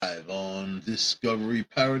Live on Discovery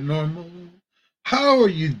Paranormal. How are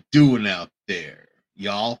you doing out there,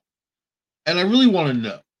 y'all? And I really want to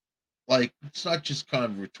know, like, it's not just kind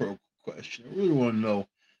of a rhetorical question. I really want to know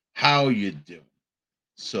how you're doing.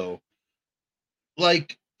 So,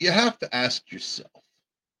 like, you have to ask yourself,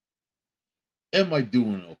 am I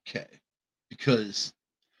doing okay? Because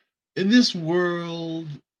in this world,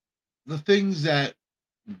 the things that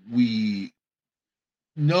we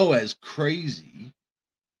know as crazy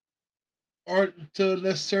aren't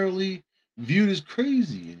necessarily viewed as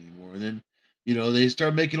crazy anymore. And then, they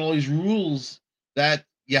start making all these rules that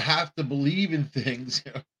you have to believe in things.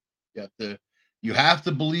 you have to, you have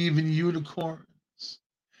to believe in unicorns,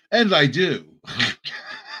 and I do.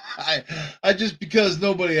 I, I just because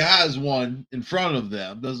nobody has one in front of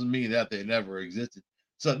them doesn't mean that they never existed.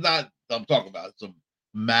 So not I'm talking about some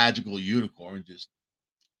magical unicorn, just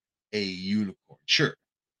a unicorn. Sure,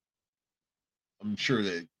 I'm sure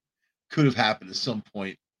that could have happened at some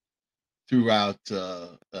point throughout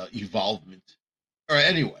evolvement. Or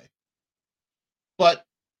anyway, but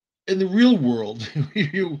in the real world,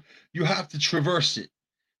 you have to traverse it.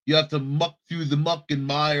 You have to muck through the muck and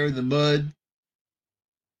mire, the mud,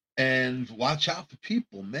 and watch out for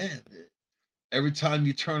people. Man, every time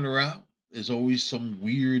you turn around, there's always some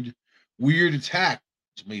weird attack.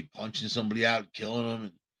 Somebody punching somebody out, killing them,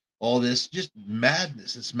 and all this. Just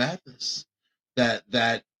madness. It's madness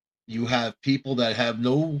that you have people that have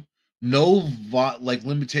like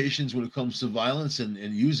limitations when it comes to violence and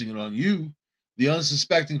using it on you, the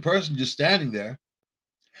unsuspecting person just standing there.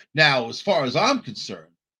 Now, as far as I'm concerned,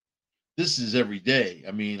 this is every day.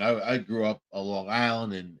 I mean, I grew up along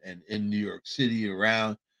Island and in New York City,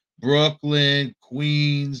 around Brooklyn,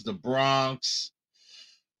 Queens, the Bronx.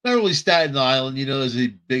 Not really Staten Island. There's a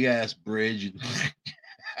big ass bridge,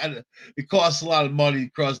 and it costs a lot of money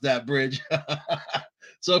to cross that bridge.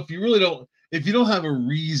 So if you don't have a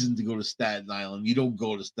reason to go to Staten Island, you don't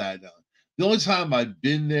go to Staten Island. The only time I've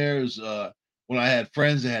been there is when I had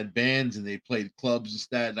friends that had bands and they played clubs in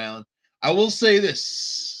Staten Island. I will say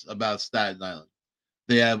this about Staten Island: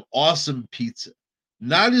 they have awesome pizza.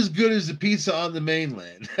 Not as good as the pizza on the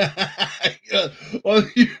mainland. Well,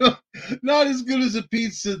 not as good as the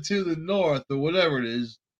pizza to the north or whatever it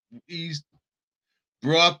is, east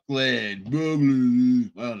Brooklyn. I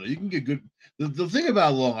don't know. You can get good. The thing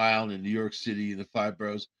about Long Island and New York City and the five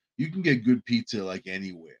boroughs, you can get good pizza like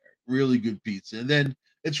anywhere. Really good pizza, and then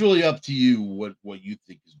it's really up to you what you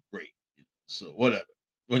think is great. So whatever.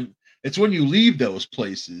 When you leave those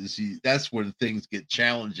places, that's when things get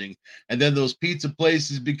challenging, and then those pizza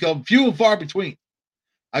places become few and far between.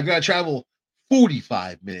 I gotta travel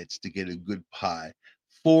 45 minutes to get a good pie.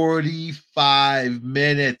 45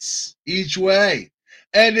 minutes each way.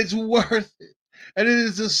 And it's worth it. And it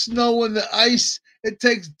is the snow and the ice. It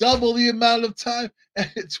takes double the amount of time,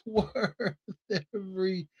 and it's worth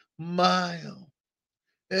every mile.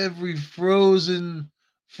 Every frozen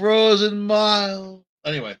mile.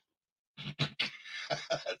 Anyway,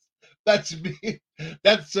 that's me.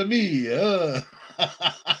 That's me.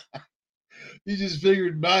 You just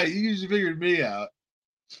figured me out.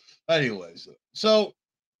 Anyways, so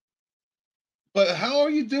but how are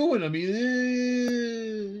you doing? I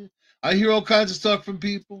mean, I hear all kinds of stuff from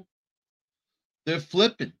people. They're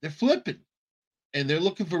flipping, and they're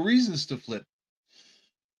looking for reasons to flip.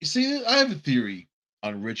 You see, I have a theory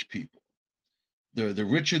on rich people. The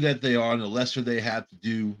richer that they are, and the lesser they have to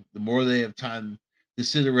do, the more they have time to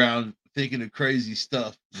sit around thinking of crazy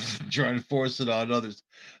stuff, trying to force it on others.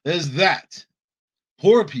 There's that.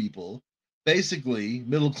 Poor people, basically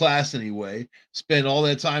middle class anyway, spend all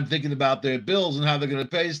their time thinking about their bills and how they're going to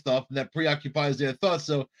pay stuff, and that preoccupies their thoughts.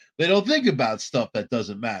 So they don't think about stuff that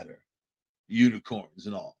doesn't matter, unicorns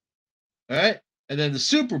and all right. And then the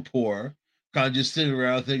super poor kind of just sitting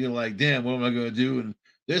around thinking like, damn, what am I going to do? And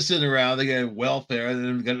they're sitting around, they get welfare, they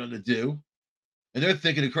don't got nothing to do, and they're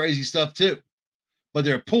thinking of crazy stuff too, but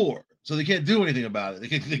they're poor, so they can't do anything about it.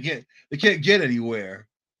 They can't get anywhere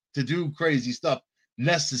to do crazy stuff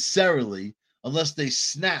necessarily unless they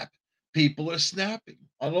snap. People are snapping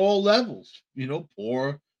on all levels,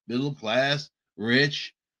 poor, middle class,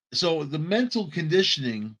 rich. So the mental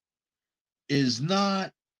conditioning is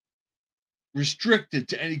not restricted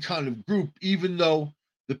to any kind of group, even though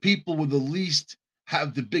the people with the least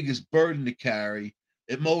have the biggest burden to carry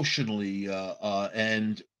emotionally,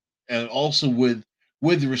 and also with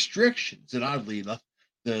restrictions. And oddly enough,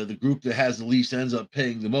 the group that has the least ends up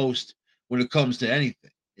paying the most when it comes to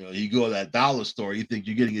anything. You go to that dollar store, you think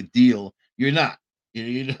you're getting a deal, you're not.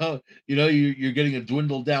 You're getting a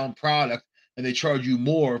dwindled down product, and they charge you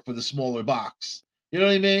more for the smaller box. You know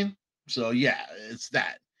what I mean? So yeah, it's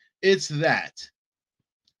that. It's that.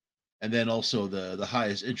 And then also the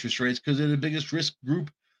highest interest rates because they're the biggest risk group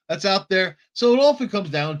that's out there. So it often comes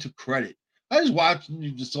down to credit. I was watching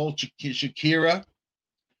this old Shakira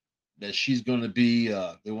that she's going to be.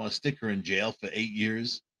 They want to stick her in jail for 8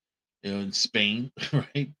 years, in Spain,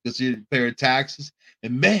 right? Because she didn't pay her taxes.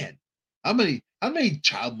 And man, how many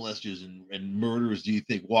child molesters and murderers do you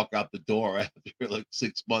think walk out the door after like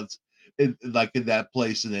 6 months in that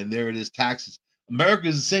place, and then there it is, taxes. America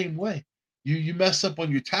is the same way. You mess up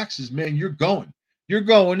on your taxes, man, You're going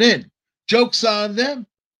in. Joke's on them.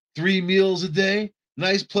 3 meals a day,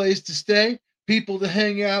 nice place to stay, people to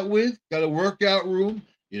hang out with, got a workout room.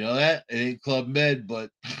 You know that it ain't Club Med, but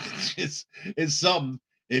it's something.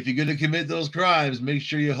 If you're going to commit those crimes, make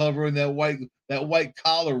sure you hover in that white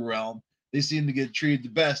collar realm. They seem to get treated the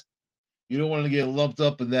best. You don't want to get lumped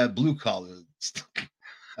up in that blue collar.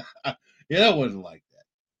 Yeah, I wasn't like that.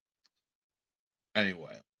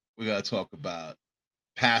 Anyway, we got to talk about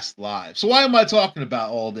past lives. So why am I talking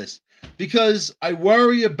about all this? Because I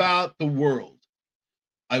worry about the world.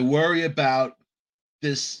 I worry about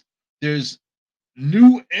this. There's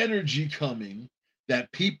new energy coming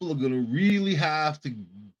that people are going to really have to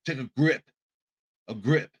take a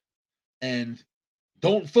grip, and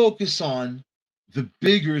don't focus on the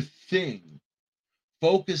bigger thing.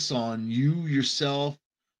 Focus on you yourself,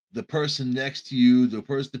 the person next to you,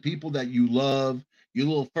 the people that you love, your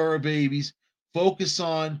little fur babies. Focus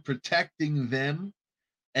on protecting them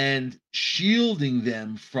and shielding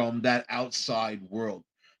them from that outside world,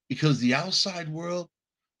 because the outside world,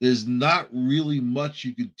 there's not really much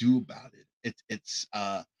you could do about it. It's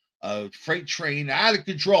a freight train out of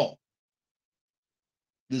control.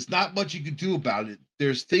 There's not much you can do about it.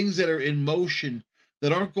 There's things that are in motion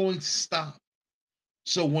that aren't going to stop.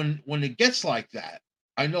 So when it gets like that,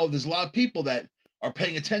 I know there's a lot of people that are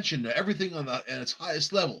paying attention to everything at its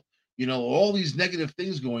highest level. All these negative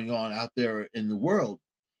things going on out there in the world,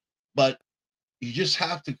 but you just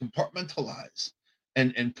have to compartmentalize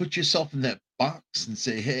and put yourself in that box and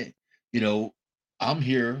say, hey, you know, I'm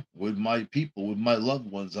here with my people, with my loved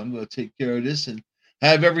ones. I'm going to take care of this and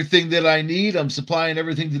have everything that I need. I'm supplying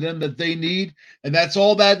everything to them that they need. And that's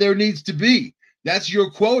all that there needs to be. That's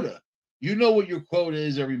your quota. You know what your quota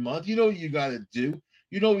is every month. You know what you got to do.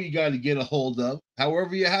 You know what you got to get a hold of.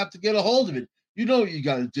 However, you have to get a hold of it. You know what you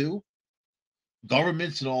got to do.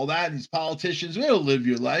 Governments and all that, these politicians, they don't live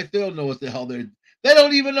your life. They don't know what the hell they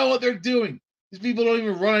don't even know what they're doing. These people don't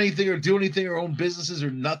even run anything or do anything or own businesses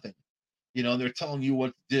or nothing. They're telling you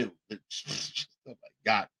what to do. Oh my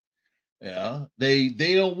God. Yeah. They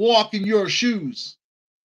don't walk in your shoes.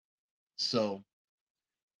 So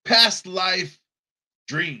past life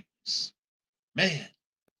dreams. Man,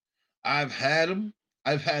 I've had them.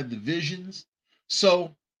 I've had the visions.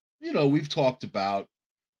 So, we've talked about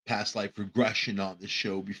past life regression on the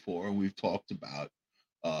show before, and we've talked about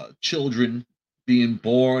children being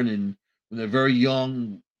born and when they're very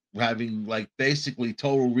young, having like basically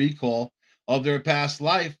total recall of their past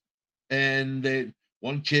life. And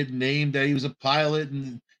one kid named that he was a pilot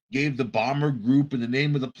and gave the bomber group and the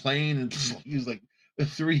name of the plane, and he was like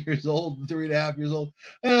 3 years old, 3.5 years old,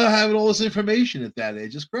 having all this information at that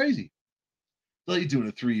age. It's crazy. What are you doing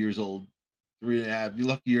at 3 years old, 3.5? You're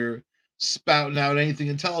lucky you're spouting out anything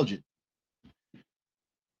intelligent.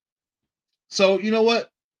 So you know what?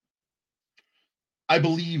 I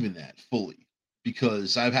believe in that fully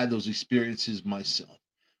because I've had those experiences myself.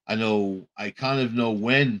 I kind of know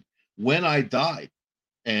when I died,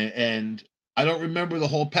 and I don't remember the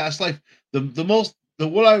whole past life. The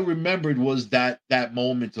what I remembered was that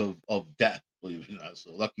moment of death. Believe it or not,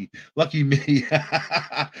 so lucky me,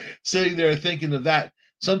 sitting there thinking of that.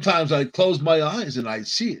 Sometimes I close my eyes and I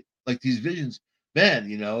see it like these visions, man.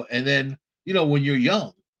 And then when you're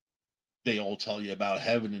young, they all tell you about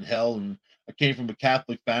heaven and hell, and I came from a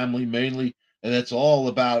Catholic family mainly, and it's all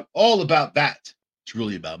about that. It's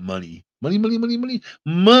really about money. Money, money, money, money,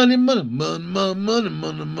 money, money, money, money, money,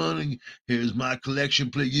 money, money. Here's my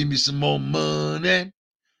collection plate. Give me some more money.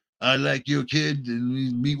 I like your kid, and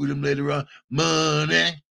we meet with him later on.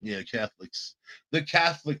 Money. Yeah, Catholics. The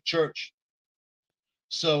Catholic Church.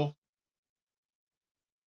 So,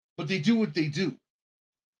 but they do what they do.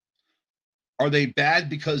 Are they bad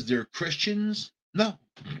because they're Christians? No.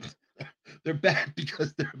 They're bad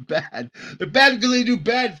because they're bad. They're bad because they do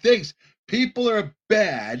bad things. People are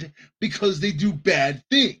bad because they do bad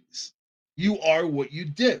things. You are what you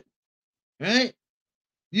do, right?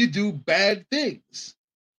 You do bad things.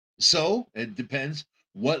 So it depends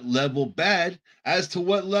what level bad as to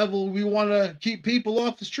what level we want to keep people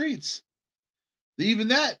off the streets. Even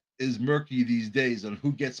that is murky these days on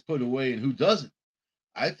who gets put away and who doesn't.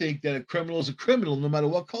 I think that a criminal is a criminal no matter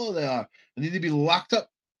what color they are. They need to be locked up.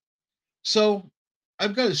 So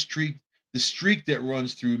I've got a streak, the streak that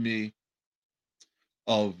runs through me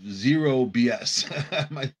of zero BS.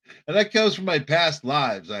 And that comes from my past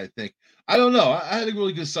lives, I think. I don't know. I had a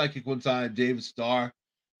really good psychic one time, David Starr.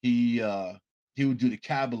 He uh he would do the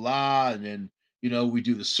Kabbalah, and then we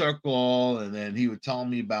do the circle, and then he would tell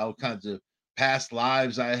me about all kinds of past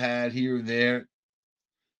lives I had here and there.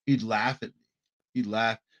 He'd laugh at me. He'd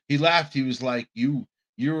laugh. He laughed. He was like,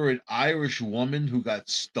 you're an Irish woman who got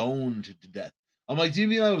stoned to death. I'm like, do you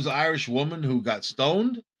mean I was an Irish woman who got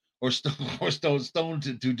stoned, or stoned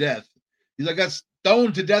to death? He's like, I got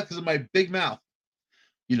stoned to death because of my big mouth.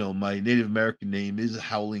 My Native American name is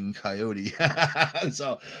Howling Coyote.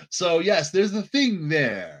 So yes, there's the thing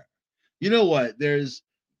there. You know what? There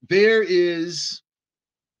is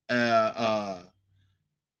uh, uh,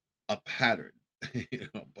 a pattern,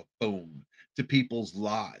 boom, to people's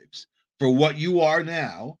lives for what you are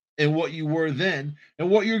now and what you were then and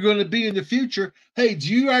what you're going to be in the future. Hey, do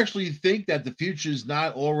you actually think that the future is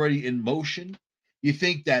not already in motion? You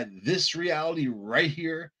think that this reality right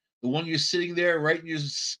here, the one you're sitting there right in your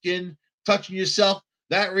skin, touching yourself,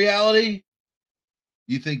 that reality,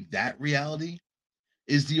 you think that reality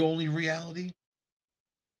is the only reality?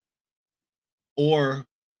 Or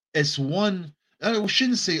it's one, I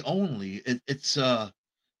shouldn't say only, it's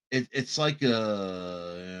like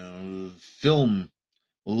a film,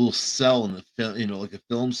 a little cell in the film, like a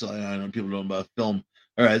film cell. I know people don't know about film.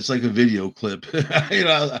 All right, it's like a video clip.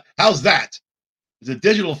 How's that? It's a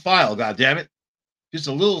digital file. God damn it! Just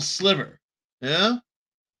a little sliver. Yeah,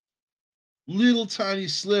 little tiny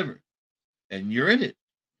sliver, and you're in it.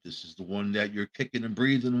 This is the one that you're kicking and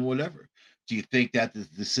breathing and whatever. Do you think that the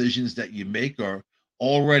decisions that you make are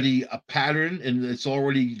already a pattern and it's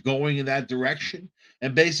already going in that direction?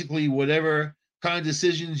 And basically, whatever kind of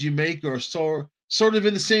decisions you make are sort of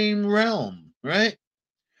in the same realm, right?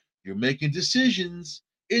 You're making decisions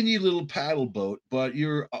in your little paddle boat, but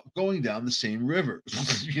you're going down the same river.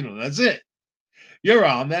 That's it. You're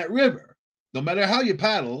on that river. No matter how you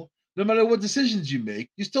paddle, no matter what decisions you make,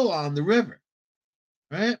 you're still on the river,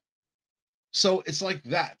 right? So it's like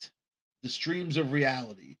that, the streams of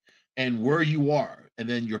reality and where you are, and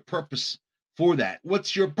then your purpose for that.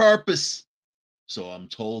 What's your purpose? So I'm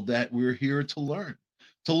told that we're here to learn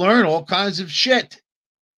all kinds of shit.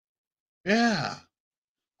 Yeah,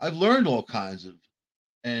 I've learned all kinds of,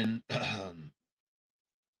 and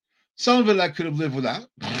some of it I could have lived without.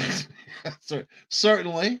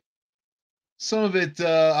 Certainly. Some of it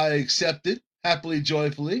I accepted happily,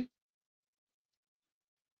 joyfully.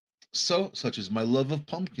 Such as my love of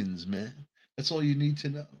pumpkins, man. That's all you need to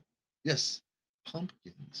know. Yes,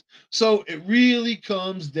 pumpkins. So it really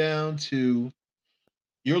comes down to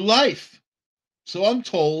your life. So I'm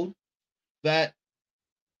told that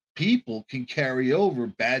people can carry over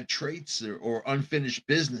bad traits or unfinished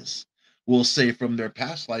business, we'll say, from their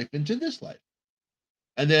past life into this life.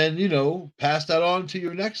 And then, pass that on to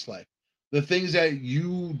your next life. The things that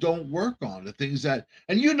you don't work on, the things that,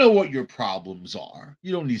 and you know what your problems are.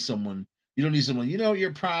 You know what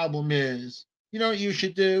your problem is. You know what you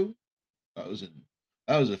should do? That was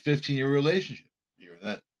a 15-year relationship. You hear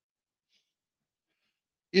that?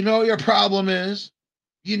 You know what your problem is.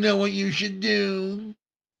 You know what you should do.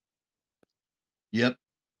 Yep.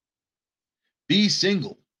 Be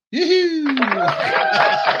single. Yoo-hoo!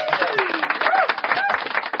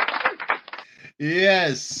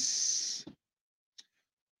 Yes.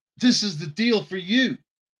 This is the deal for you.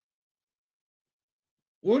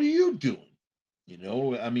 What are you doing?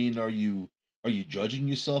 I mean, are you judging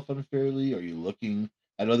yourself unfairly? Are you looking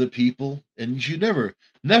at other people? And you should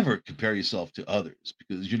never compare yourself to others,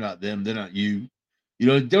 because you're not them, they're not you.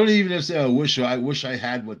 Don't even have to say, I wish I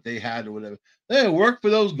had what they had or whatever. Hey, work for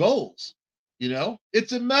those goals.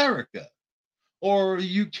 It's America or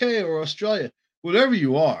UK or Australia, whatever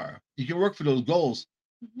you are, you can work for those goals.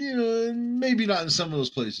 Maybe not in some of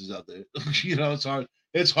those places out there. It's hard.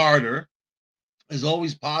 It's harder. There's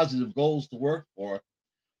always positive goals to work for,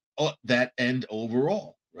 that end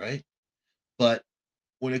overall, right? But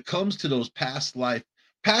when it comes to those past life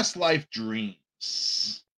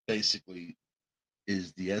dreams, basically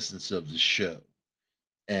is the essence of the show.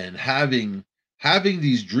 And having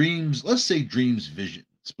these dreams, let's say dreams, visions,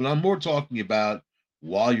 but I'm more talking about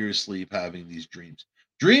while you're asleep having these dreams.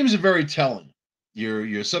 Dreams are very telling.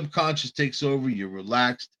 Your subconscious takes over, you're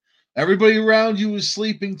relaxed. Everybody around you is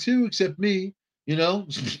sleeping too, except me. You know,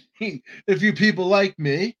 if you people like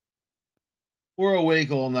me, we're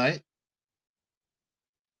awake all night.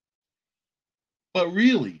 But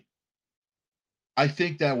really, I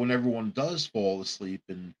think that when everyone does fall asleep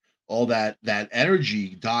and all that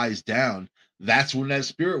energy dies down, that's when that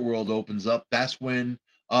spirit world opens up. That's when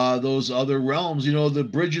those other realms, the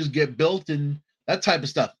bridges get built and that type of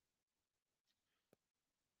stuff,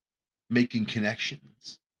 making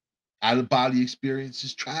connections, out of body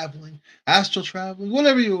experiences, traveling, astral traveling,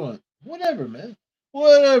 whatever you want, whatever, man,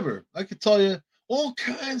 whatever. I could tell you all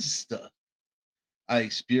kinds of stuff I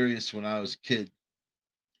experienced when I was a kid.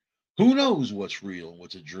 Who knows what's real and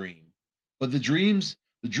what's a dream? But the dreams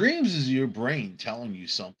is your brain telling you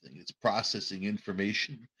something. It's processing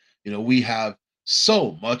information. We have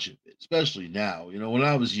so much of it, especially now. When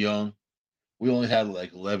I was young, we only had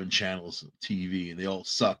like 11 channels of TV and they all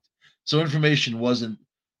sucked. So information wasn't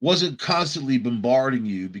constantly bombarding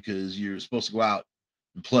you because you're supposed to go out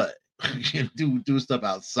and play. do stuff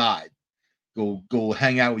outside. Go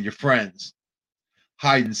hang out with your friends.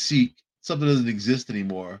 Hide and seek. Something doesn't exist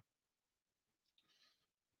anymore.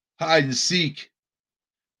 Hide and seek.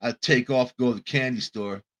 I'd take off, go to the candy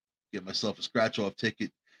store, get myself a scratch off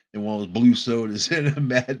ticket and one of those blue sodas and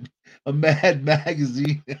a mad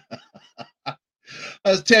magazine. I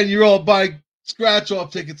was 10-year old buying scratch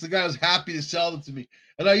off tickets. The guy was happy to sell them to me.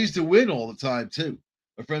 And I used to win all the time too.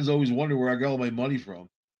 My friends always wonder where I got all my money from.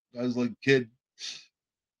 I was like a kid.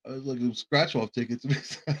 I was like scratch off tickets.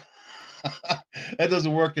 That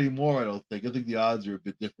doesn't work anymore, I don't think. I think the odds are a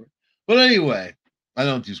bit different. But anyway, I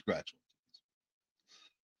don't do scratch.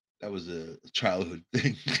 That was a childhood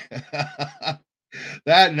thing.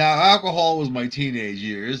 That now alcohol was my teenage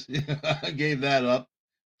years. I gave that up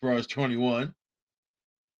before I was 21.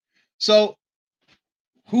 So,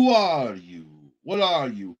 who are you? What are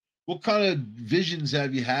you? What kind of visions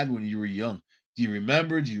have you had when you were young? Do you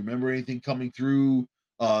remember? Do you remember anything coming through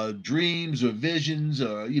dreams or visions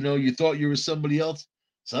or you thought you were somebody else?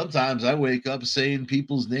 Sometimes I wake up saying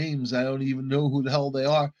people's names. I don't even know who the hell they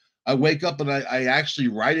are. I wake up and I actually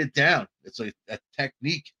write it down. It's like a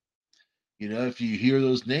technique. If you hear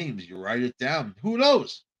those names, you write it down. Who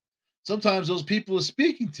knows? Sometimes those people are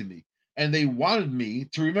speaking to me and they wanted me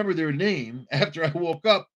to remember their name after I woke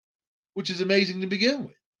up, which is amazing to begin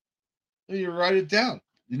with. And you write it down.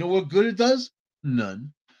 You know what good it does?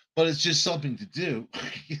 None. But it's just something to do,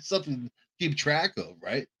 something to keep track of,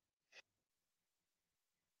 right?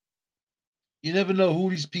 You never know who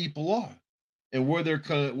these people are and where they're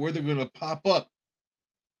gonna pop up,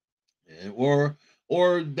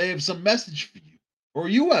 or they have some message for you, or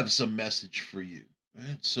you have some message for you,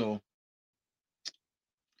 right? So,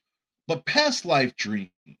 but past life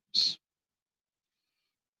dreams,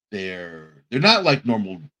 they're not like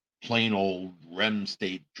normal plain old REM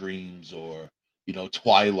state dreams or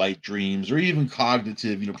twilight dreams or even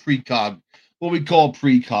cognitive, precog, what we call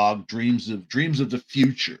precog dreams of the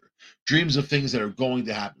future, dreams of things that are going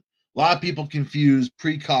to happen. A lot of people confuse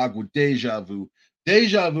precog with deja vu.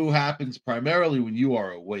 Deja vu happens primarily when you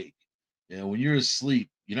are awake. When you're asleep,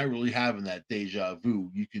 you're not really having that deja vu.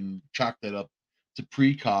 You can chalk that up to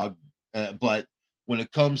precog, but when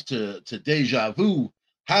it comes to deja vu,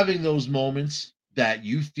 having those moments that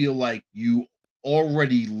you feel like you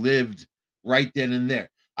already lived right then and there.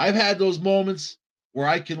 I've had those moments where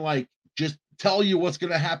I can like just tell you what's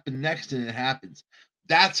going to happen next and it happens.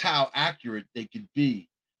 That's how accurate they could be,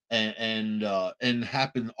 and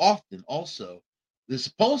happen often also. They're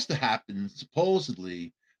supposed to happen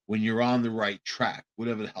supposedly when you're on the right track,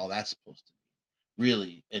 whatever the hell that's supposed to be.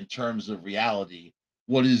 Really, in terms of reality,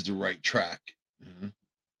 what is the right track? Mhm.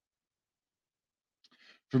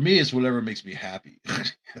 For me, it's whatever makes me happy.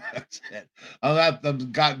 That's it.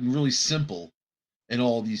 I've gotten really simple in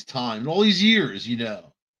all these times, in all these years.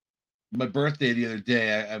 My birthday the other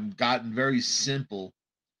day, I've gotten very simple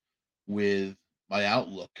with my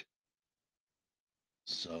outlook.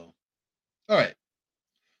 So, all right.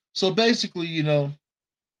 So basically, we're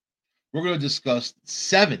going to discuss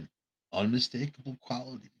 7 unmistakable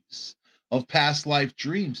qualities of past life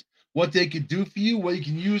dreams, what they could do for you, what you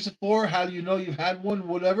can use it for, how do you know you've had one,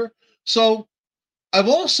 whatever. So, I've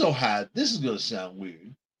also had, this is going to sound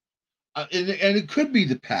weird, and it could be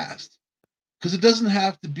the past because it doesn't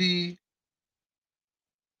have to be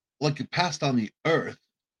like a past on the earth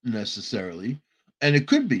necessarily, and it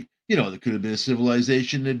could be. There could have been a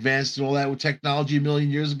civilization advanced and all that with technology a million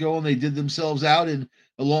years ago, and they did themselves out, and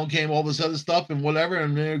along came all this other stuff and whatever,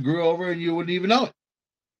 and then it grew over, and you wouldn't even know it.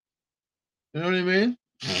 You know what I mean?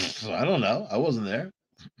 I don't know. I wasn't there.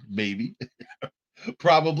 Maybe,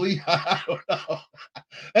 probably. I don't know.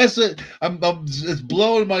 That's it. It's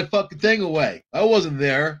blowing my fucking thing away. I wasn't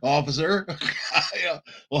there, officer. Yeah.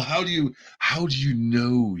 Well, how do you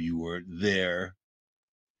know you weren't there?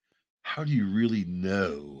 How do you really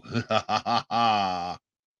know?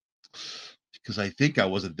 Because I think I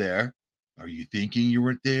wasn't there. Are you thinking you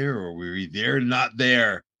weren't there, or were you there, not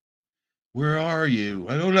there? Where are you?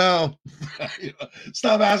 I don't know.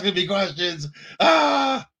 Stop asking me questions.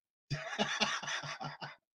 Ah,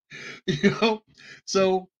 you know.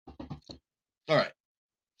 So, all right.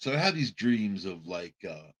 So I had these dreams of like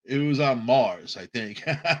it was on Mars, I think,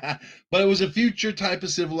 but it was a future type of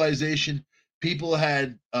civilization. People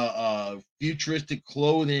had futuristic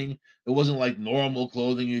clothing. It wasn't like normal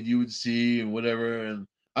clothing that you would see and whatever. And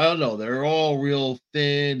I don't know, they're all real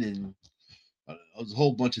thin, and I don't know, there's a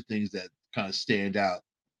whole bunch of things that kind of stand out.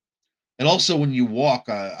 And also, when you walk,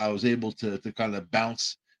 I was able to kind of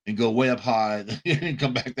bounce and go way up high and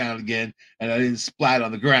come back down again, and I didn't splat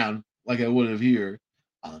on the ground like I would have here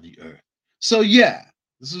on the earth. So yeah,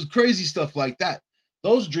 this is crazy stuff like that.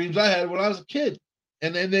 Those dreams I had when I was a kid,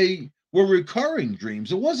 and then they were recurring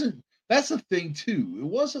dreams. It wasn't. That's the thing too. It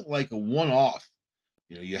wasn't like a one-off.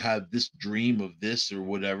 You have this dream of this or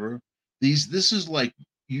whatever. This is like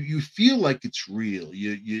you feel like it's real.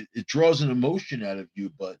 It draws an emotion out of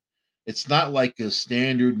you, but it's not like a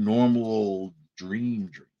standard normal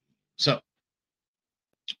dream. So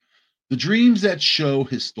the dreams that show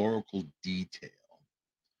historical detail.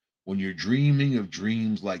 When you're dreaming of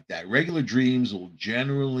dreams like that, regular dreams will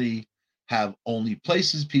generally have only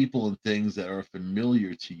places, people, and things that are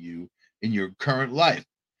familiar to you in your current life.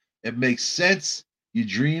 It makes sense. You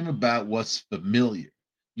dream about what's familiar.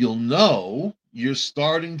 You'll know you're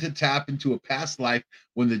starting to tap into a past life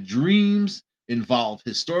when the dreams involve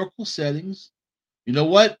historical settings. You know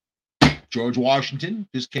what? George Washington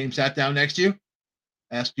just came, sat down next to you,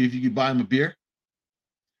 asked you if you could buy him a beer.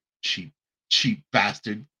 Cheap, cheap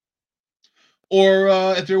bastard. Or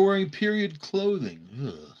if they're wearing period clothing.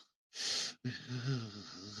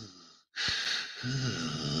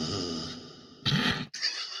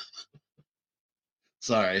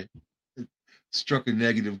 Sorry, struck a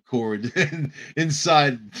negative chord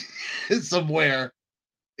inside somewhere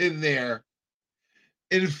in there.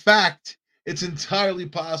 In fact, it's entirely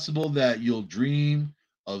possible that you'll dream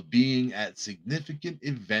of being at significant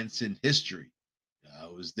events in history. I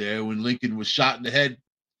was there when Lincoln was shot in the head,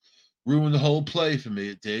 ruined the whole play for me.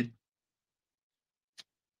 It did.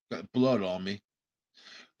 Got blood on me.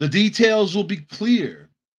 The details will be clear,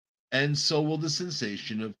 and so will the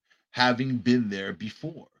sensation of having been there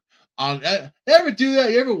before. Ever do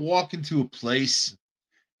that? You ever walk into a place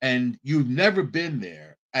and you've never been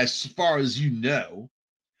there, as far as you know,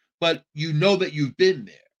 but you know that you've been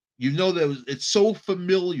there. You know that it's so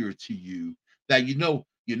familiar to you that you know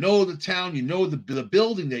the town, you know the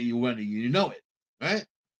building that you went to, you know it, right?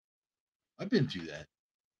 I've been through that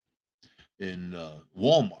in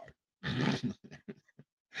Walmart.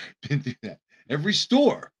 Been through that. Every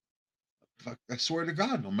store. I swear to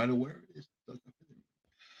God, no matter where it is.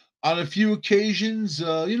 On a few occasions,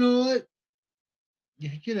 you know what? You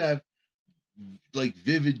can have like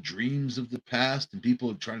vivid dreams of the past, and people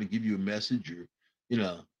are trying to give you a message, or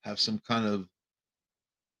have some kind of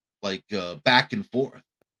like back and forth,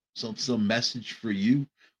 some message for you.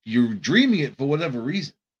 You're dreaming it for whatever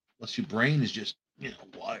reason, unless your brain is just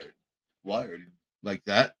wired like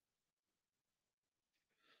that.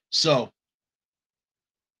 So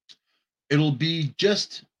it'll be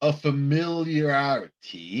just a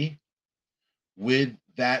familiarity with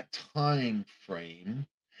that time frame,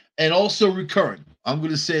 and also recurring. I'm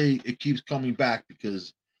going to say it keeps coming back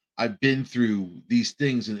because I've been through these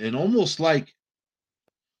things, and almost like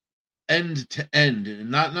end to end,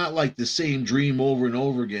 and not like the same dream over and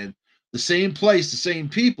over again, the same place, the same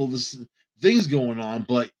people, this things going on,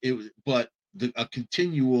 but a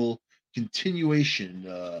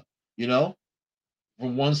continuation, you know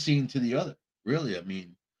from one scene to the other. Really, I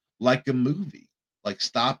mean, like a movie, like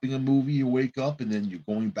stopping a movie, you wake up and then you're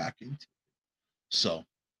going back into it. So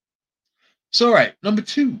all right, number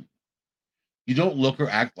two, you don't look or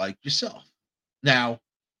act like yourself. Now,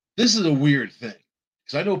 this is a weird thing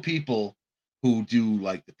because I know people who do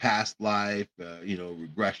like the past life,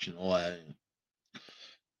 regression, all that.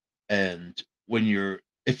 And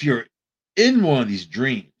if you're in one of these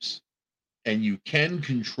dreams and you can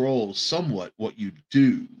control somewhat what you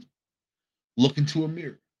do, look into a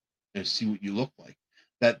mirror and see what you look like.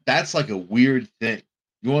 That's like a weird thing.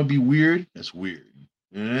 You want to be weird? That's weird.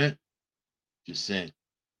 Eh? Just saying.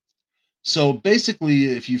 So basically,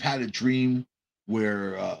 if you've had a dream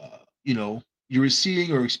where you were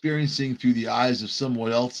seeing or experiencing through the eyes of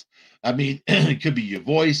someone else, I mean, it could be your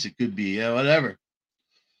voice, it could be whatever.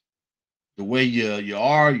 The way you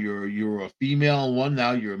are, you're a female in one,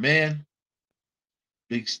 now you're a man,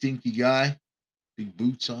 big stinky guy, big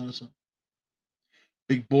boots on or something.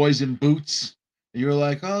 big boys in boots, and you're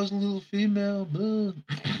like, oh, there's a little female.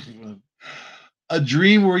 A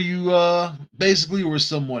dream where you basically were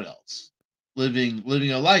someone else, living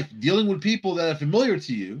a life, dealing with people that are familiar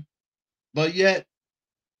to you, but yet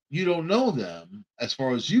you don't know them as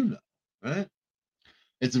far as you know, right?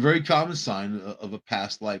 It's a very common sign of a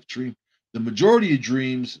past life dream. The majority of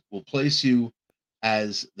dreams will place you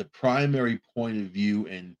as the primary point of view,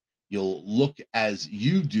 and you'll look as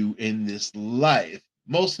you do in this life.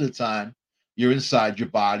 Most of the time, you're inside your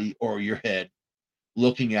body or your head,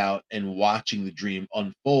 looking out and watching the dream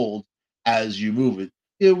unfold as you move it.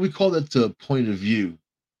 We call that the point of view.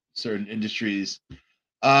 Certain industries.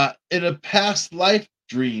 In a past life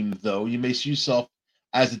dream, though, you may see yourself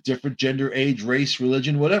as a different gender, age, race,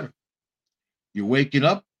 religion, whatever. You're waking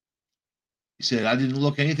up. You said, I didn't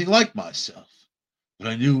look anything like myself, but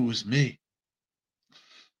I knew it was me.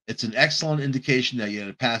 It's an excellent indication that you had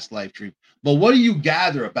a past life dream. But what do you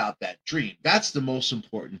gather about that dream? That's the most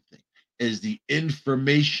important thing, is the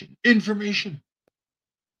information. Information.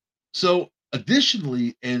 So,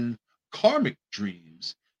 additionally, in karmic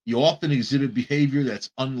dreams, you often exhibit behavior that's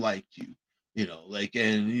unlike you. Like,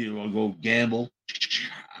 and you want to go gamble,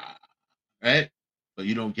 right? But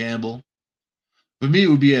you don't gamble. For me, it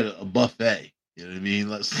would be at a buffet. You know what I mean?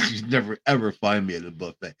 You never ever find me at a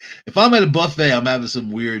buffet. If I'm at a buffet, I'm having some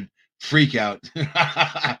weird freak out.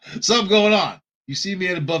 Something going on. You see me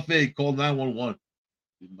at a buffet, call 911.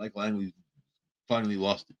 Mike Langley finally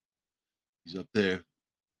lost it. He's up there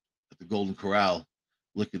at the Golden Corral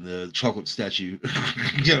licking the chocolate statue.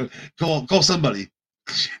 Call somebody.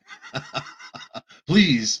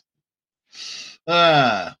 Please.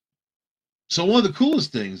 So one of the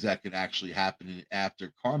coolest things that can actually happen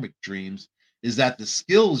after karmic dreams is that the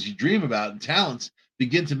skills you dream about and talents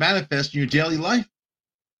begin to manifest in your daily life.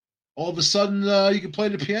 All of a sudden, you can play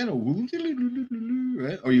the piano,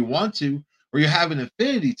 right? Or you want to, or you have an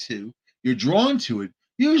affinity to. You're drawn to it.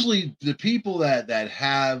 Usually, the people that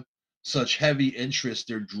have such heavy interest,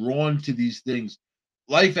 they're drawn to these things,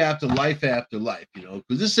 life after life after life.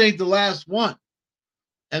 Because this ain't the last one,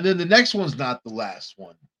 and then the next one's not the last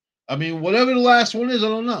one. I mean, whatever the last one is, I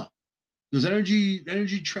don't know. Because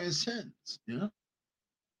energy transcends.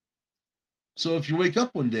 So if you wake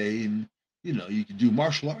up one day and you can do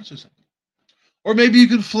martial arts or something, or maybe you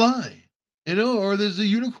can fly, or there's a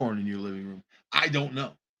unicorn in your living room. I don't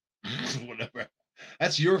know. Whatever.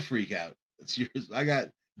 That's your freak out. That's yours. I got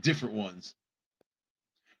different ones.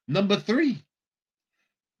 Number 3,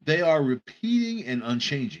 they are repeating and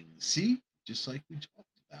unchanging. See, just like we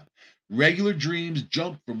talked about. Regular dreams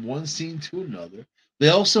jump from one scene to another. They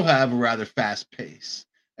also have a rather fast pace,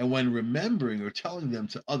 and when remembering or telling them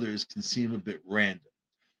to others can seem a bit random.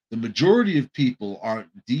 The majority of people aren't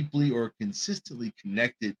deeply or consistently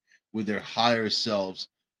connected with their higher selves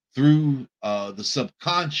through the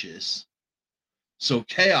subconscious. So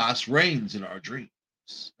chaos reigns in our dreams,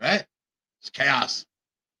 right? It's chaos.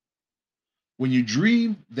 When you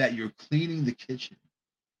dream that you're cleaning the kitchen,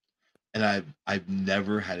 and I've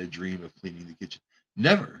never had a dream of cleaning the kitchen.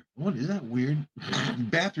 Never. What is that weird?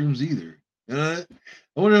 Bathrooms either. I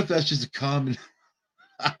wonder if that's just a common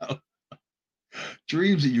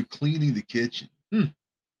dreams that you're cleaning the kitchen.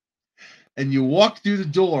 And you walk through the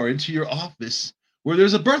door into your office where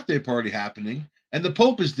there's a birthday party happening, and the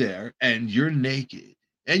Pope is there, and you're naked.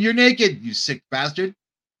 And you're naked, you sick bastard.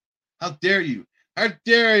 How dare you? How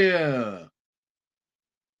dare you?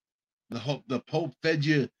 The Pope fed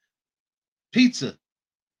you pizza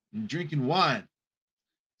and drinking wine.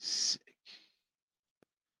 Sick.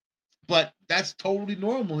 But that's totally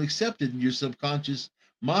normal, accepted in your subconscious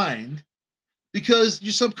mind, because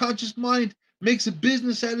your subconscious mind makes a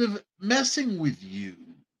business out of messing with you.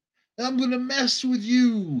 I'm going to mess with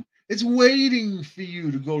you. It's waiting for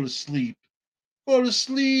you to go to sleep. Go to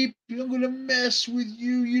sleep. I'm going to mess with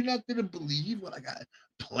you. You're not going to believe what I got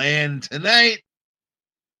planned tonight.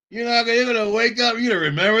 You're going to wake up. You're going to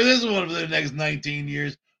remember this one for the next 19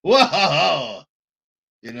 years. Whoa.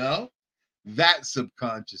 That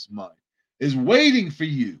subconscious mind is waiting for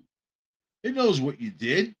you. It knows what you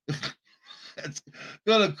did. It's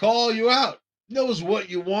going to call you out. It knows what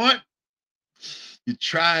you want. You're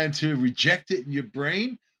trying to reject it in your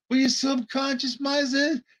brain, but your subconscious mind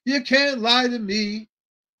says, you can't lie to me.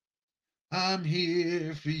 I'm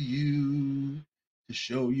here for you to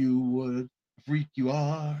show you what a freak you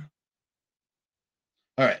are.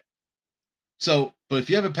 All right. So, but if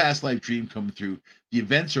you have a past life dream come through, the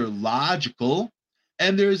events are logical,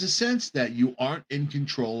 and there is a sense that you aren't in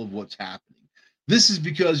control of what's happening. This is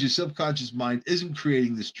because your subconscious mind isn't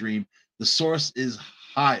creating this dream. The source is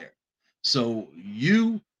higher. So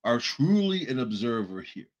you are truly an observer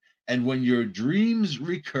here. And when your dreams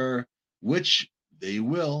recur, which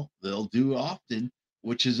they'll do often,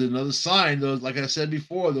 which is another sign, those, like I said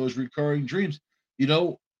before, those recurring dreams, you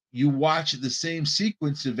know, you watch the same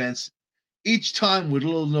sequence events each time with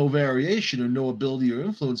little no variation or no ability or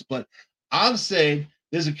influence. But I'm saying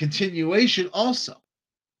there's a continuation also.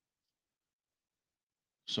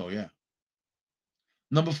 So yeah.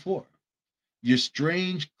 Number 4, your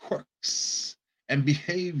strange quirks and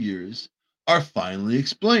behaviors are finally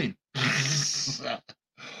explained.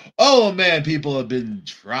 Oh man, people have been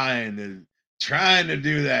trying to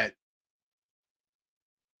do that.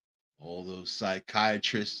 All those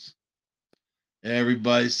psychiatrists,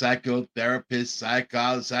 everybody, psychotherapists,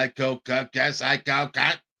 psycho,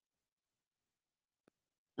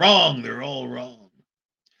 wrong. They're all wrong.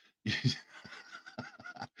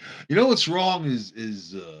 You know what's wrong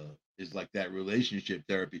is like that relationship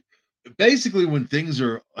therapy. Basically, when things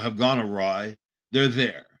have gone awry, they're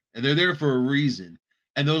there, and they're there for a reason,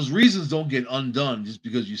 and those reasons don't get undone just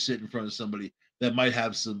because you sit in front of somebody that might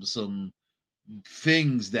have some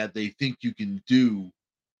things that they think you can do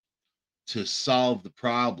to solve the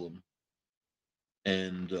problem,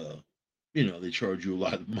 and they charge you a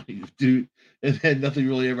lot of money to do it, and then nothing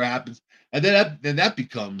really ever happens, and then that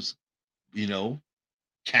becomes you know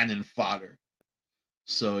cannon fodder.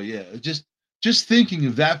 So yeah, just thinking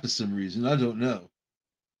of that for some reason, I don't know.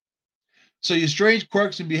 So your strange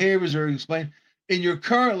quirks and behaviors are explained. In your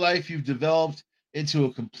current life, you've developed into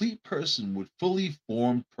a complete person with fully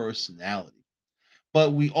formed personality.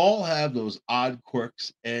 But we all have those odd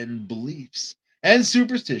quirks and beliefs and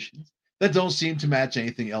superstitions that don't seem to match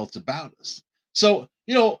anything else about us. So,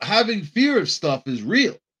 having fear of stuff is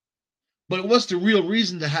real. But what's the real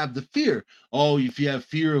reason to have the fear? Oh, if you have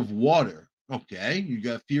fear of water, okay, you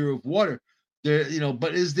got fear of water.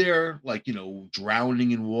 But is there like,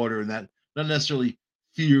 drowning in water and that, not necessarily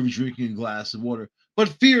fear of drinking a glass of water, but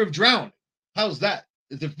fear of drowning? How's that?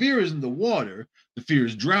 If the fear isn't the water, the fear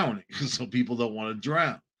is drowning. So people don't want to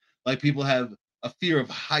drown. Like people have a fear of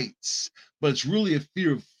heights, but it's really a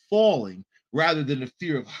fear of falling rather than a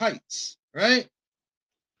fear of heights, right?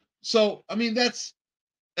 So, I mean, that's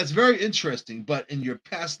very interesting. But in your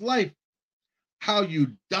past life, how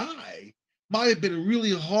you die might have been a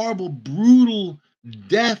really horrible, brutal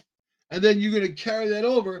death. And then you're going to carry that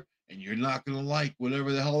over and you're not going to like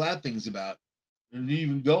whatever the hell that thing's about. And you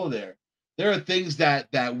even go there. There are things that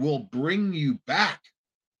will bring you back,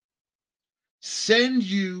 send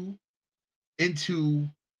you into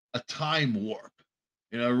a time warp.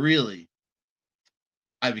 Really,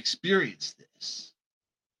 I've experienced this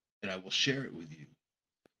and I will share it with you.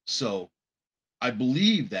 So I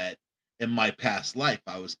believe that in my past life,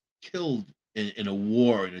 I was killed in a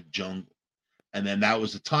war in a jungle. And then that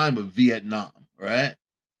was the time of Vietnam, right?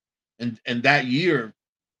 And that year,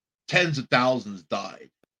 tens of thousands died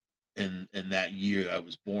in that year I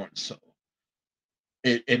was born. So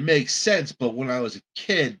it makes sense. But when I was a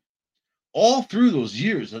kid, all through those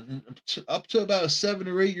years, up to about 7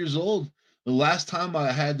 or 8 years old, the last time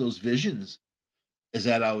I had those visions is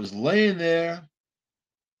that I was laying there.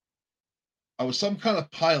 I was some kind of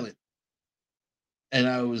pilot and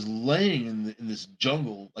I was laying in this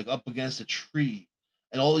jungle, like up against a tree,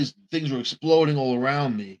 and all these things were exploding all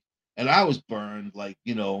around me, and I was burned, like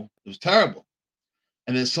it was terrible.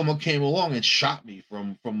 And then someone came along and shot me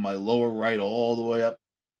from my lower right all the way up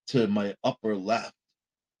to my upper left,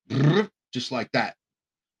 just like that.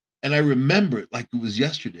 And I remember it like it was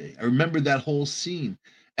yesterday. I remember that whole scene,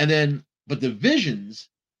 and then but the visions,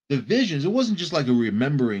 it wasn't just like a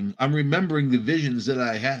remembering. I'm remembering the visions that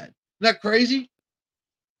I had. Isn't that crazy?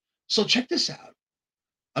 So check this out.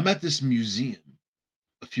 I'm at this museum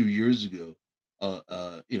a few years ago,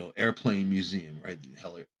 airplane museum, right?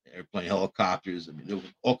 Airplane helicopters. I mean, there was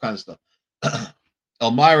all kinds of stuff.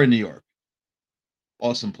 Elmira, New York,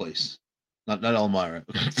 awesome place. Not Elmira.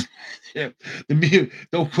 Yeah,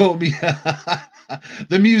 don't quote me.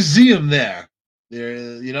 The museum there,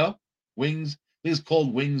 Wings. I think it's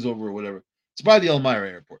called Wings Over or whatever. It's by the Elmira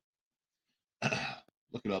Airport.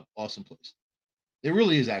 Look it up. Awesome place. It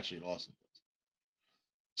really is actually an awesome place.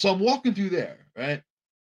 So I'm walking through there, right?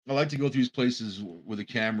 I like to go through these places with a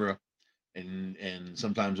camera and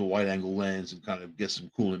sometimes a wide angle lens and kind of get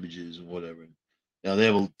some cool images and whatever. They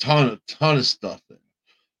have a ton of stuff there.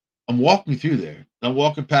 I'm walking through there. I'm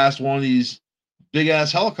walking past one of these big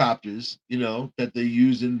ass helicopters, that they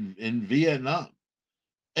use in Vietnam.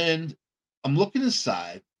 And I'm looking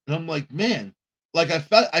inside and I'm like, man, like I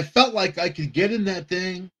felt like I could get in that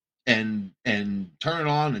thing and turn it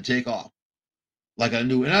on and take off. Like I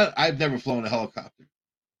knew, and I've never flown a helicopter,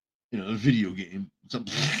 a video game.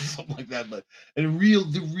 something like that. But in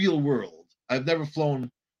the real world, I've never flown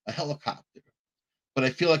a helicopter, but I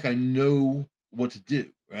feel like I know what to do.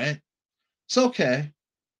 Right? It's okay.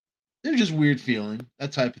 They're just weird feeling,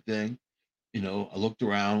 that type of thing. I looked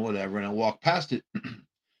around, whatever, and I walked past it, and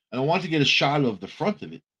I wanted to get a shot of the front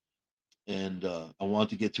of it, and I wanted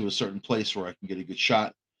to get to a certain place where I can get a good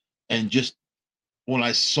shot. And just when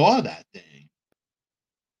I saw that thing,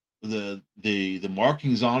 the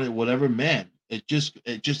markings on it, whatever, man, it just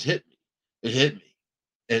hit me. It hit me.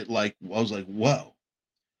 It like I was like, whoa,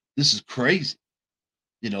 this is crazy.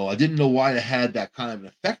 I didn't know why it had that kind of an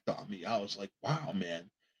effect on me. I was like, wow, man.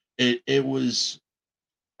 It was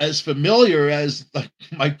as familiar as like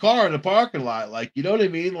my car in the parking lot. Like, you know what I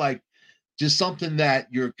mean? Like just something that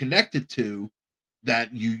you're connected to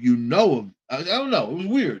that you know of. I don't know. It was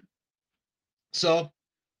weird. So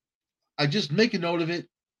I just make a note of it,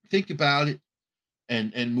 think about it,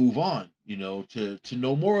 and move on. To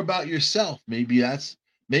know more about yourself. Maybe that's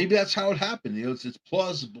how it happened. It's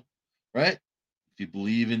plausible, right? If you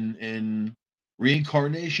believe in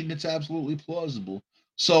reincarnation, it's absolutely plausible.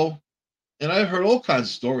 So, and I've heard all kinds of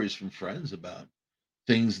stories from friends about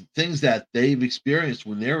things that they've experienced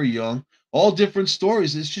when they were young. All different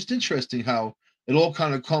stories. It's just interesting how it all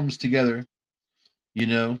kind of comes together. You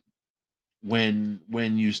know, when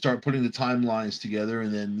you start putting the timelines together,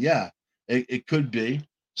 and then yeah, it could be.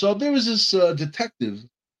 So there was this detective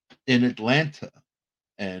in Atlanta,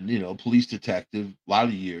 and police detective, a lot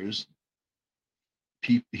of years.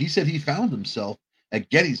 He said he found himself at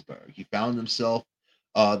Gettysburg. He found himself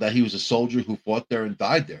that he was a soldier who fought there and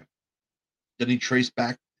died there. Then he traced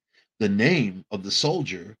back the name of the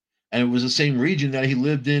soldier, and it was the same region that he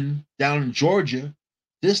lived in down in Georgia.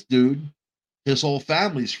 This dude, his whole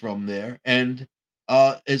family's from there, and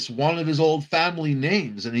it's one of his old family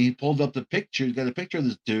names. And he pulled up the picture, got a picture of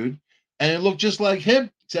this dude, and it looked just like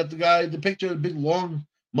him, except the picture had a big long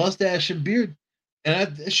mustache and beard.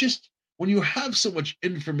 And it's just when you have so much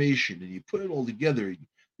information and you put it all together,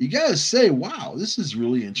 you gotta say, wow, this is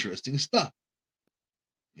really interesting stuff.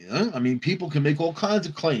 I mean, people can make all kinds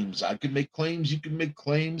of claims. I could make claims. You can make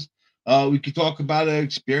claims. We could talk about our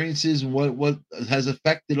experiences and what has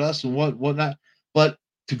affected us and whatnot. But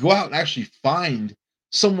to go out and actually find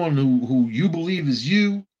someone who you believe is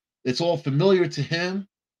you, it's all familiar to him.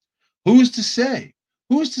 Who's to say?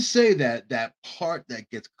 Who's to say that that part that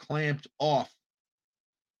gets clamped off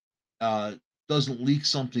uh, doesn't leak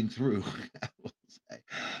something through?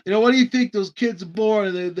 What do you think? Those kids are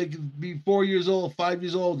born, they could be 4 years old, 5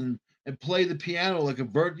 years old, and play the piano like a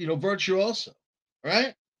virtuoso,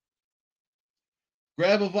 right?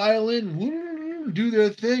 Grab a violin, do their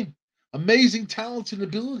thing. Amazing talents and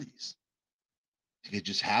abilities. Think it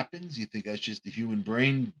just happens? You think that's just the human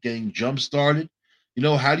brain getting jump started?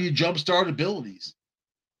 How do you jump start abilities?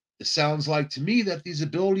 It sounds like to me that these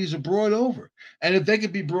abilities are brought over. And if they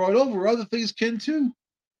can be brought over, other things can too.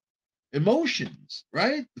 Emotions,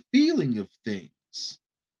 right? The feeling of things.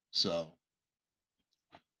 So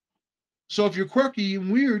So if you're quirky and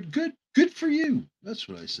weird, good for you. That's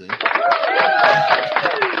what I say.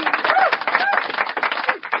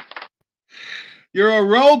 You're a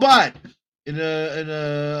robot in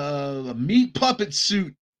a meat puppet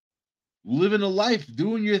suit, living a life,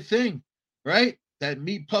 doing your thing, right? That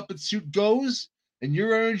meat puppet suit goes, and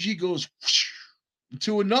your energy goes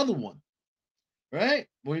to another one, right?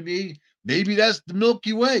 Maybe that's the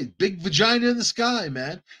Milky Way, big vagina in the sky,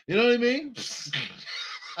 man. You know what I mean?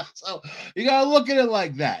 So you gotta look at it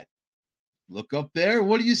like that. Look up there.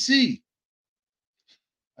 What do you see?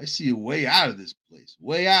 I see a way out of this place.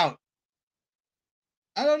 Way out.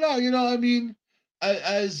 I don't know. I mean,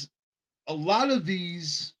 as a lot of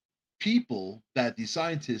these people that the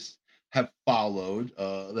scientists have followed,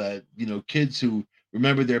 that kids who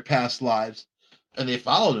remember their past lives, and they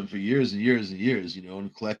followed them for years and years and years,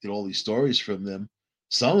 and collected all these stories from them.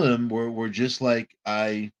 Some of them were just like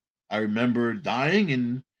I remember dying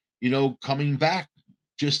and coming back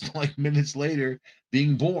just like minutes later,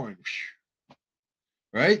 being born.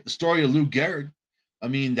 Right? The story of Lou Gehrig. I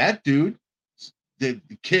mean, that dude, the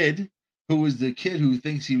kid who was the kid who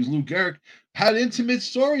thinks he was Lou Gehrig, had intimate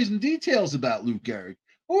stories and details about Lou Gehrig.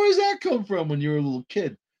 Where does that come from when you're a little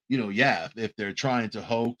kid? Yeah, if they're trying to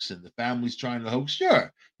hoax and the family's trying to hoax,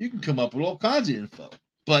 sure, you can come up with all kinds of info.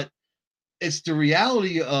 But it's the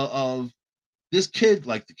reality of this kid,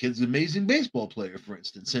 like the kid's an amazing baseball player, for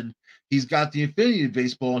instance, and he's got the affinity of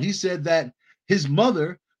baseball. And he said that his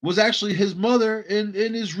mother was actually his mother in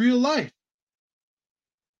his real life.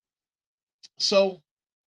 So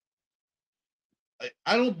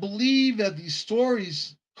I don't believe that these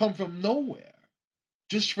stories come from nowhere.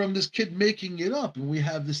 just from this kid making it up. And we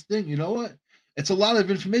have this thing, you know what? It's a lot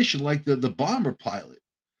of information, like the bomber pilot.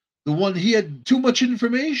 The one, he had too much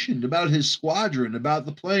information about his squadron, about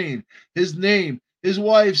the plane, his name, his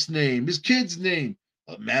wife's name, his kid's name.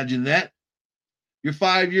 Imagine that. You're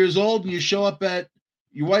 5 years old and you show up at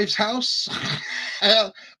your wife's house.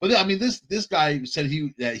 But I mean, this guy said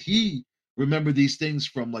he remembered these things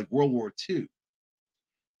from like World War II.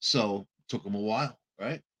 So it took him a while,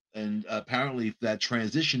 right? And apparently, that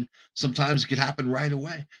transition sometimes it could happen right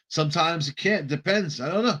away. Sometimes it can't. Depends.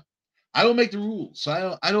 I don't know. I don't make the rules,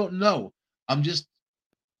 so I don't know. I'm just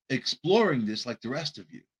exploring this like the rest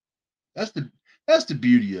of you. That's the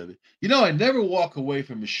beauty of it. I never walk away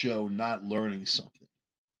from a show not learning something.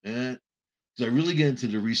 And I really get into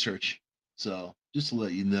the research. So just to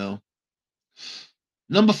let you know.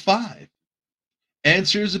 Number 5.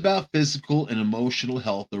 Answers about physical and emotional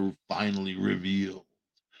health are finally revealed.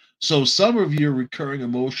 So, some of your recurring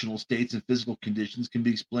emotional states and physical conditions can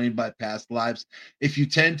be explained by past lives. If you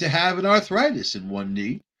tend to have an arthritis in one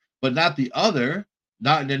knee, but not the other,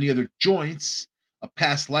 not in any other joints, a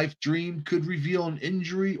past life dream could reveal an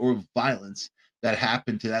injury or violence that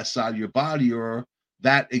happened to that side of your body or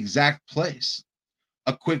that exact place.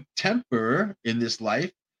 A quick temper in this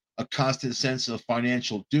life, a constant sense of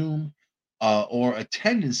financial doom, or a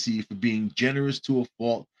tendency for being generous to a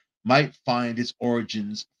fault might find its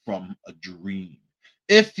origins from a dream.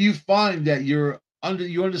 If you find that you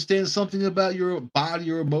understand something about your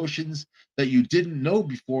body or emotions that you didn't know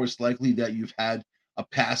before, it's likely that you've had a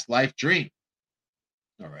past life dream.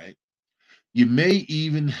 All right. You may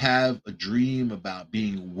even have a dream about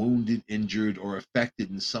being wounded, injured, or affected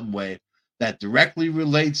in some way that directly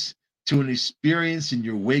relates to an experience in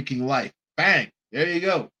your waking life. Bang! There you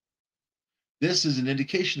go. This is an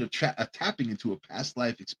indication of tapping into a past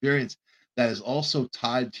life experience that is also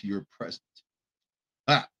tied to your present.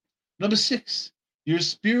 Ah, number 6, your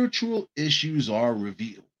spiritual issues are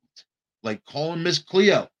revealed. Like calling Miss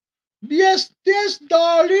Cleo. Yes, yes,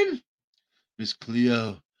 darling. Miss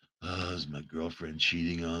Cleo, is my girlfriend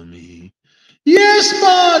cheating on me? Yes,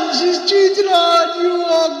 man, she's cheating on you,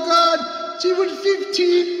 oh God. She was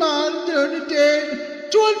 15, man, during the day,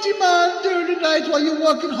 20, man, during the night while you're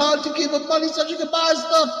working hard to give her money so she can buy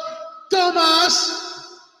stuff. Dumbass.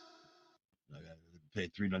 I gotta pay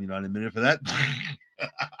 $3.99 a minute for that.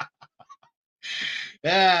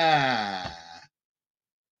 Yeah.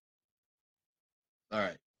 All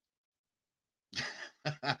right.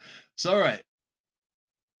 So, all right.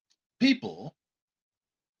 People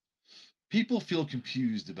people feel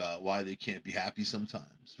confused about why they can't be happy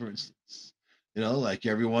sometimes. For instance, like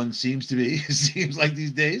everyone seems to be, it seems like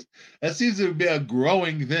these days, that seems to be a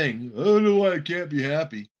growing thing. I don't know why I can't be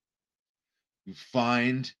happy. You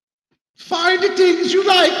find the things you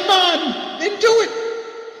like, man, and do it.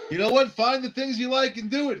 You know what? Find the things you like and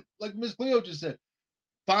do it. Like Miss Cleo just said,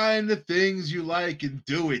 find the things you like and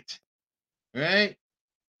do it. Right?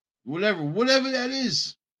 Whatever that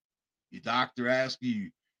is. Your doctor asks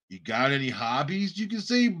you got any hobbies? You can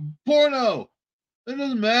say porno. It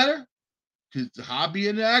doesn't matter because it's a hobby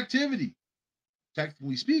and an activity,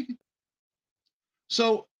 technically speaking.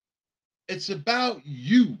 So it's about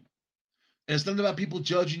you. And it's not about people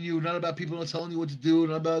judging you, not about people not telling you what to do,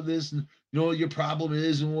 not about this and what your problem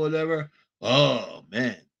is and whatever. Oh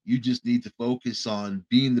man, you just need to focus on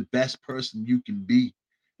being the best person you can be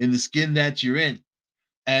in the skin that you're in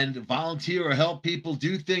and volunteer or help people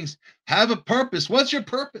do things. Have a purpose. What's your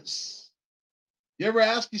purpose? You ever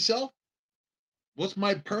ask yourself, what's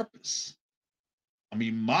my purpose? I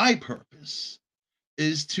mean, my purpose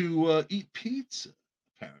is to eat pizza,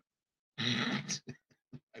 apparently.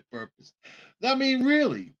 My purpose. I mean,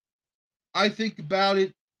 really, I think about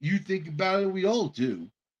it. You think about it. We all do.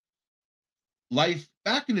 Life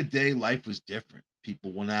back in the day, life was different.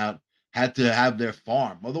 People went out, had to have their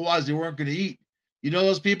farm. Otherwise, they weren't going to eat.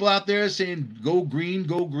 Those people out there saying go green,"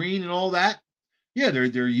 and all that. Yeah,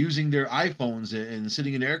 they're using their iPhones and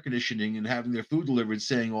sitting in air conditioning and having their food delivered,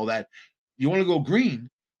 saying all that. You want to go green?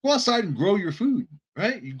 Go outside and grow your food,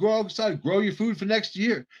 right? You go outside, grow your food for next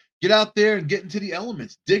year. Get out there and get into the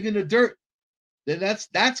elements, dig in the dirt. Then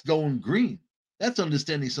that's going green. That's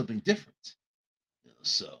understanding something different.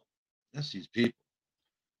 So that's these people.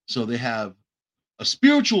 So they have a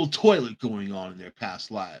spiritual toilet going on in their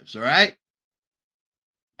past lives, all right?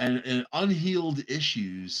 And unhealed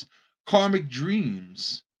issues, karmic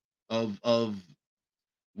dreams of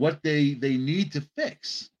what they need to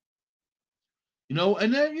fix.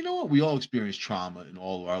 And then you know what? We all experience trauma in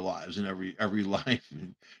all of our lives, in every life.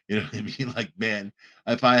 And, what I mean? Like, man,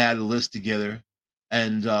 if I had a list together,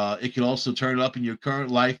 and it could also turn up in your current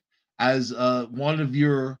life, as one of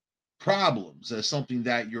your problems, as something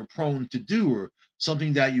that you're prone to do, or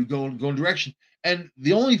something that you go in direction. And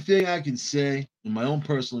the only thing I can say in my own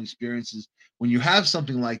personal experiences, when you have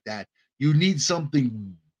something like that, you need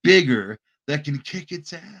something bigger that can kick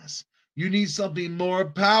its ass. You need something more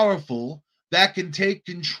powerful that can take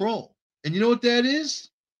control. And you know what that is?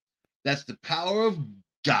 That's the power of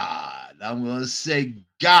God. I'm going to say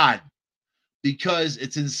God, because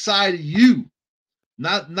it's inside of you.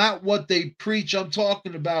 Not what they preach. I'm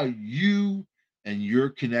talking about you and your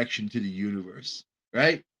connection to the universe,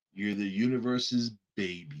 right? You're the universe's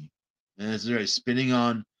baby. And it's right, spinning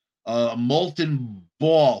on a molten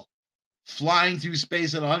ball, flying through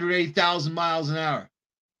space at 108,000 miles an hour,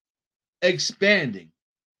 expanding.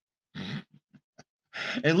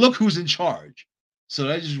 And look who's in charge. So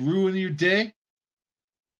did I just ruin your day?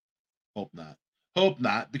 Hope not. Hope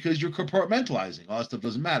not, because you're compartmentalizing. All that stuff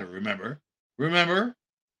doesn't matter. Remember,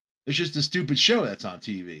 it's just a stupid show that's on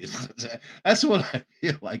TV. That's what I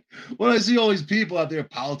feel like when I see all these people out there,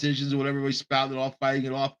 politicians or whatever, everybody spouting it off, fighting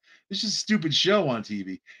it off. It's just a stupid show on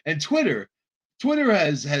TV. And Twitter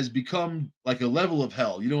has become like a level of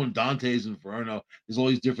hell. You know, in Dante's Inferno, there's all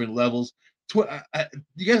these different levels. You got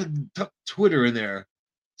to tuck Twitter in there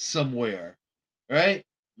somewhere, right?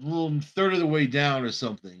 A little third of the way down or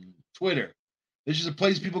something. Twitter. It's just a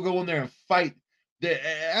place people go in there and fight.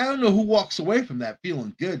 I don't know who walks away from that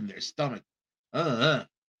feeling good in their stomach.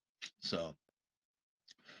 So,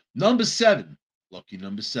 number 7, lucky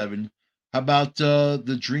number 7. How about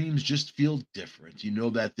the dreams just feel different? You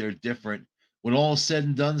know that they're different. When all is said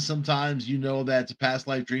and done, sometimes you know that it's a past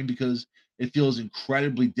life dream because it feels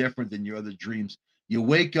incredibly different than your other dreams. You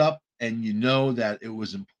wake up and you know that it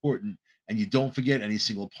was important, and you don't forget any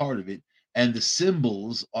single part of it. And the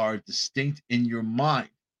symbols are distinct in your mind.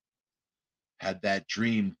 Had that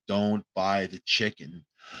dream, don't buy the chicken.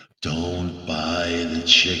 Don't buy the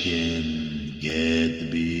chicken. Get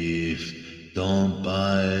the beef. Don't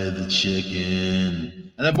buy the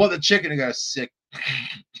chicken. And I bought the chicken and got sick.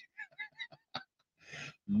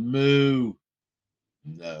 Moo.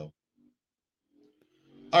 No.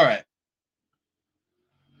 All right.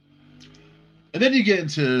 And then you get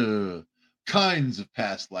into kinds of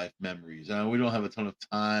past life memories. We don't have a ton of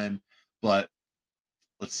time, but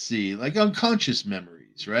let's see, like unconscious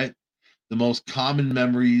memories, right? The most common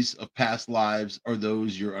memories of past lives are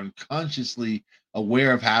those you're unconsciously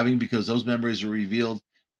aware of having, because those memories are revealed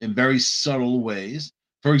in very subtle ways.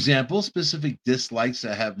 For example, specific dislikes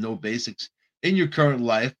that have no basics in your current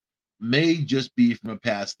life may just be from a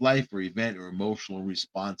past life or event or emotional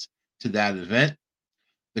response to that event.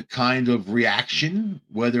 The kind of reaction,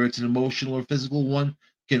 whether it's an emotional or physical one,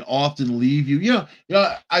 can often leave you.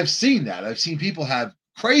 I've seen that. I've seen people have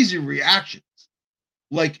crazy reactions,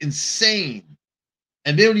 like insane,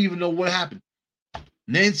 and they don't even know what happened.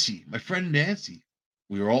 Nancy, my friend Nancy,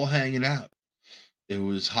 we were all hanging out. It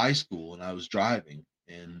was high school, and I was driving,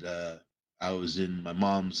 and I was in my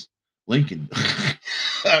mom's Lincoln,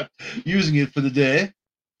 using it for the day,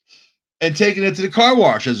 and taking it to the car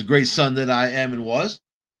wash as a great son that I am and was.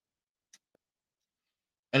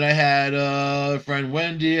 And I had a friend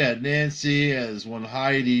Wendy, I had Nancy, as one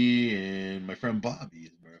Heidi, and my friend Bobby,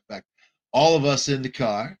 as a matter of fact. All of us in the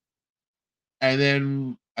car. And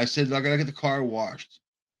then I said, I gotta get the car washed.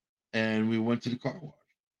 And we went to the car wash.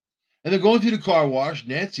 And then going through the car wash,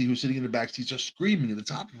 Nancy, who's sitting in the back seat, starts screaming at the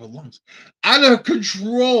top of her lungs, out of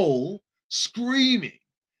control, screaming.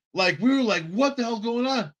 Like we were like, what the hell's going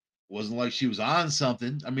on? It wasn't like she was on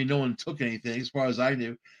something. I mean, no one took anything as far as I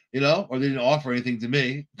knew, or they didn't offer anything to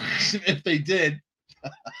me. If they did.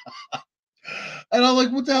 And I'm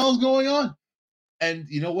like, what the hell is going on? And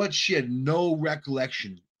you know what? She had no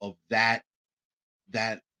recollection of that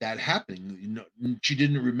happening. She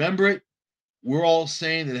didn't remember it. We're all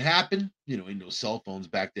saying that it happened. Ain't no cell phones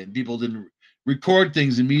back then. People didn't record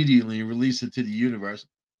things immediately and release it to the universe.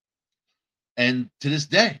 And to this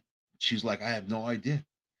day, she's like, I have no idea.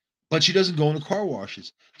 But she doesn't go into car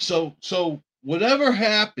washes. So whatever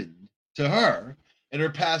happened to her in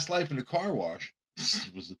her past life in a car wash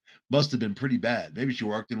must have been pretty bad. Maybe she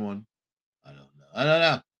worked in one. I don't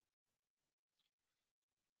know.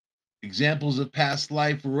 Examples of past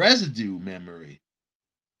life residue memory,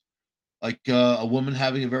 like a woman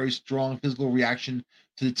having a very strong physical reaction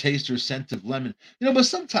to the taste or scent of lemon. But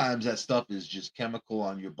sometimes that stuff is just chemical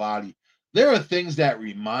on your body. There are things that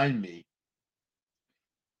remind me.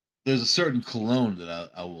 There's a certain cologne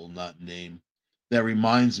that I will not name that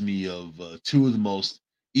reminds me of two of the most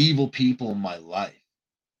evil people in my life,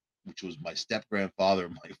 which was my step grandfather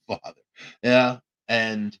and my father. Yeah,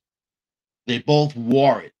 and they both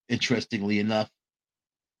wore it. Interestingly enough,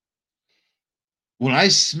 When I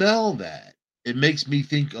smell that, it makes me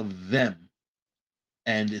think of them.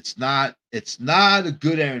 And it's not a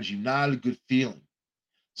good energy, not a good feeling.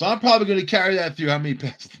 So I'm probably going to carry that through how many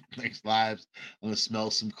past next lives. I'm going to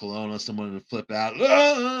smell some cologne on someone and flip out.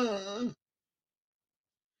 Ah,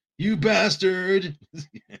 you bastard.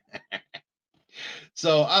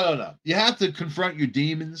 So I don't know. You have to confront your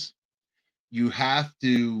demons. You have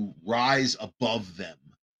to rise above them.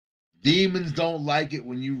 Demons don't like it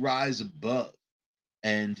when you rise above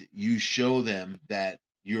and you show them that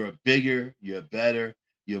you're a bigger, you're better,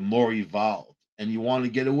 you're more evolved, and you want to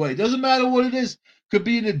get away. It doesn't matter what it is. Could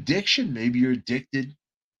be an addiction. Maybe you're addicted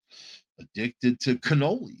to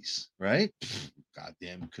cannolis, right?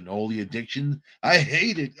 Goddamn cannoli addiction. I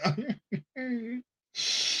hate it.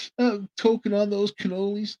 Toking on those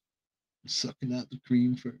cannolis, sucking out the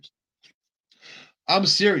cream first. I'm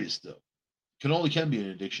serious though. Cannoli can be an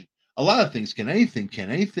addiction. A lot of things can.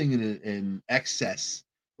 Anything in excess,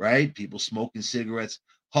 right? People smoking cigarettes,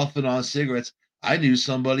 huffing on cigarettes. I knew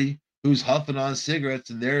somebody who's huffing on cigarettes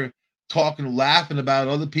and they're talking, laughing about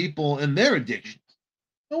other people and their addictions.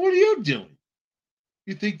 Now, what are you doing?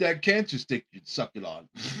 You think that cancer stick you'd suck it on?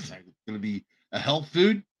 It's going to be a health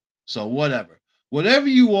food? So whatever. Whatever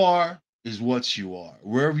you are is what you are.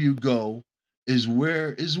 Wherever you go is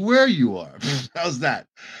where you are. How's that?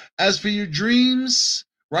 As for your dreams,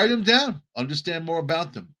 write them down. Understand more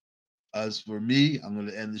about them. As for me, I'm going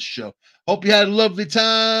to end the show. Hope you had a lovely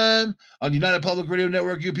time on United Public Radio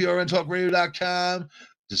Network, UPRNTalkRadio.com.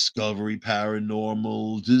 Discovery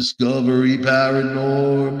Paranormal, Discovery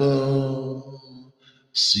Paranormal.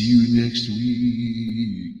 See you next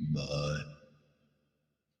week. Bye.